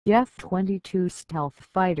F-22 stealth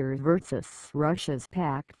fighter vs Russia's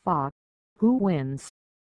PAK. Who wins?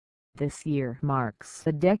 This year marks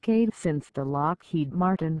a decade since the Lockheed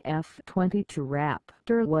Martin F-22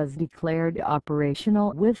 Raptor was declared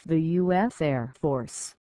operational with the U.S. Air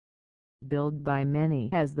Force. Billed by many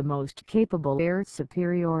as the most capable air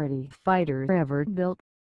superiority fighter ever built,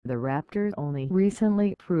 the Raptor only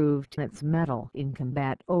recently proved its mettle in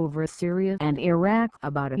combat over Syria and Iraq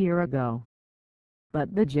about a year ago.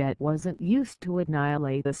 But the jet wasn't used to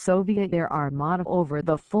annihilate the Soviet air armada over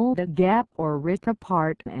the Fulda Gap or rip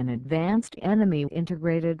apart an advanced enemy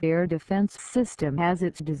integrated air defense system as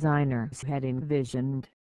its designers had envisioned.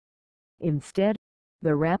 Instead,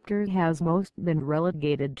 the Raptor has most been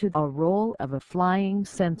relegated to the role of a flying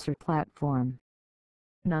sensor platform.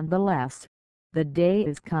 Nonetheless, the day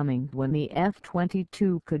is coming when the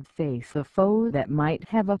F-22 could face a foe that might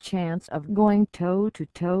have a chance of going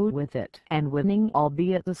toe-to-toe with it and winning,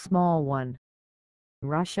 albeit a small one.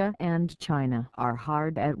 Russia and China are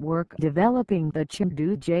hard at work developing the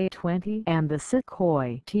Chengdu J-20 and the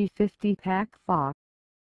Sukhoi T-50 PAK.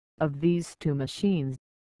 Of these two machines,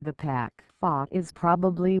 the PAK is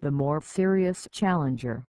probably the more serious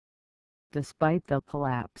challenger. Despite the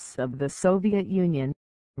collapse of the Soviet Union,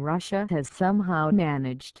 Russia has somehow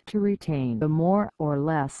managed to retain a more or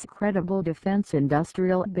less credible defense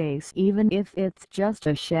industrial base, even if it's just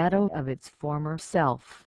a shadow of its former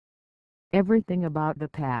self. Everything about the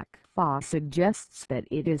PAK suggests that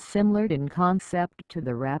it is similar in concept to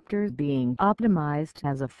the Raptor, being optimized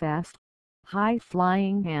as a fast,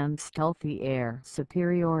 high-flying and stealthy air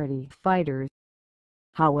superiority fighter.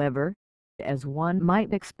 However, as one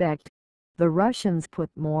might expect, the Russians put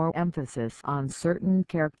more emphasis on certain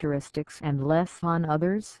characteristics and less on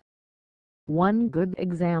others. One good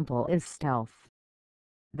example is stealth.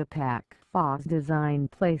 The PAK's design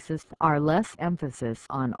places far less emphasis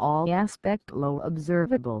on all-aspect low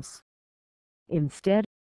observables. Instead,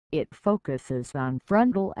 it focuses on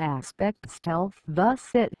frontal aspect stealth, thus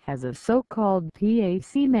it has a so-called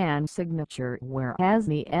PAK man signature, whereas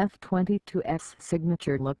the F-22's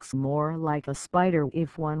signature looks more like a spider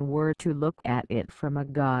if one were to look at it from a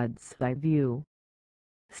god's eye view.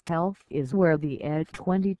 Stealth is where the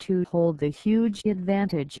F-22 holds a huge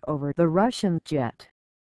advantage over the Russian jet.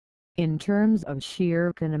 In terms of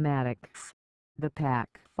sheer kinematics, the PAK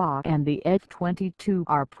and the F-22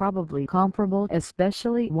 are probably comparable,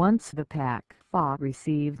 especially once the PAK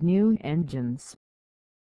received new engines.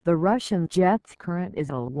 The Russian jet's current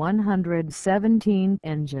IL-117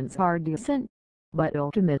 engines are decent, but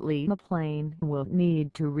ultimately the plane will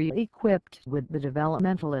need to be re-equipped with the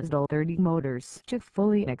developmental IL-30 motors to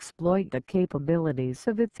fully exploit the capabilities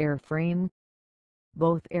of its airframe.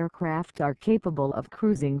 Both aircraft are capable of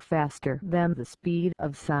cruising faster than the speed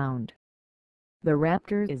of sound. The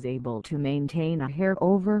Raptor is able to maintain a hair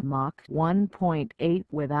over Mach 1.8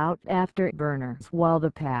 without afterburners, while the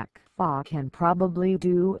PAK can probably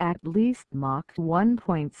do at least Mach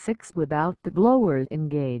 1.6 without the blowers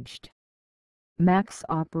engaged. Max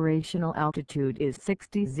operational altitude is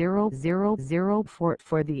 60,000 feet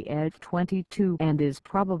for the F-22 and is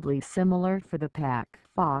probably similar for the PAK.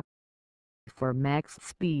 For max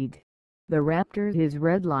speed, the Raptor is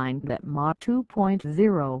redlined at Mach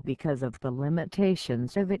 2.0 because of the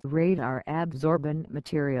limitations of its radar-absorbent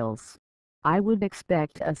materials. I would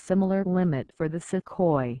expect a similar limit for the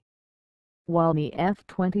Sukhoi. While the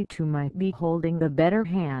F-22 might be holding the better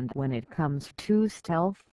hand when it comes to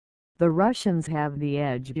stealth, the Russians have the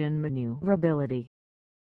edge in maneuverability.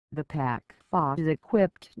 The PAK is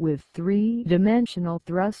equipped with three-dimensional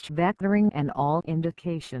thrust vectoring, and all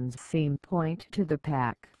indications seem point to the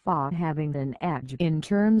PAK having an edge in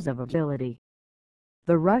terms of ability.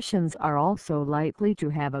 The Russians are also likely to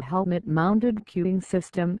have a helmet-mounted cueing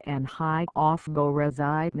system and high off-go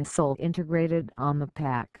missile integrated on the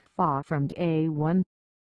PAK from day one.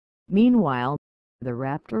 Meanwhile, the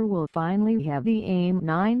Raptor will finally have the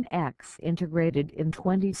AIM-9X integrated in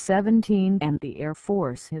 2017, and the Air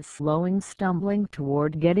Force is stumbling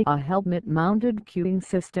toward getting a helmet-mounted cueing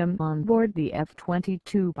system on board the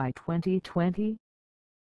F-22 by 2020.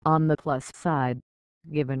 On the plus side,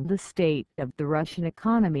 given the state of the Russian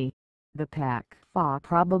economy, the PAK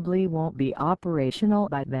probably won't be operational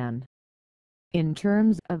by then. In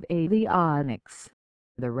terms of avionics,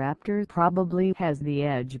 the Raptor probably has the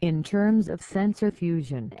edge in terms of sensor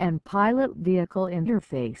fusion and pilot vehicle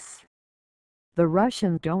interface. The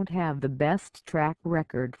Russians don't have the best track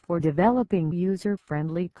record for developing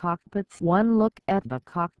user-friendly cockpits. One look at the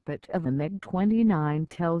cockpit of a MiG-29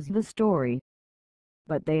 tells the story.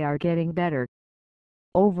 But they are getting better.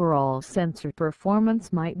 Overall sensor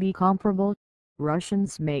performance might be comparable.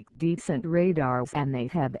 Russians make decent radars and they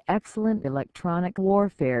have excellent electronic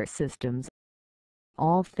warfare systems.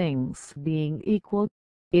 All things being equal,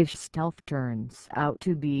 if stealth turns out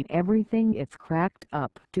to be everything it's cracked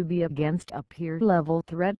up to be against a peer-level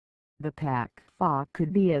threat, the PAK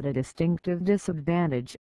could be at a distinctive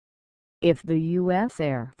disadvantage. If the U.S.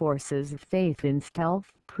 Air Force's faith in stealth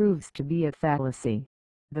proves to be a fallacy,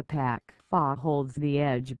 the PAK holds the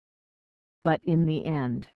edge. But in the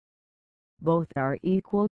end, both are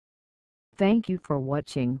equal. Thank you for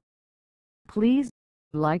watching. Please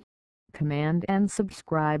like, comment and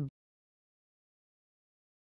subscribe.